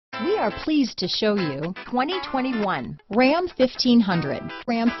We are pleased to show you 2021 Ram 1500.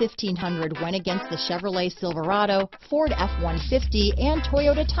 Ram 1500 went against the Chevrolet Silverado, Ford F-150, and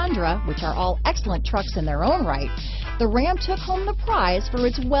Toyota Tundra, which are all excellent trucks in their own right. The Ram took home the prize for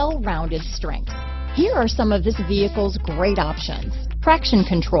its well-rounded strengths. Here are some of this vehicle's great options: traction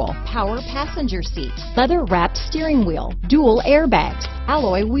control, power passenger seat, leather-wrapped steering wheel, dual airbags,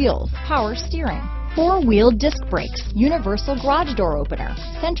 alloy wheels, power steering, four-wheel disc brakes, universal garage door opener,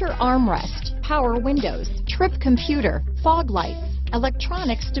 center armrest, power windows, trip computer, fog lights,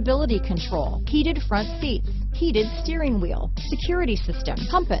 electronic stability control, heated front seats, heated steering wheel, security system,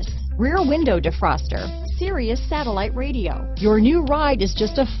 compass, rear window defroster, Sirius satellite radio. Your new ride is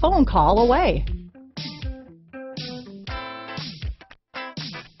just a phone call away.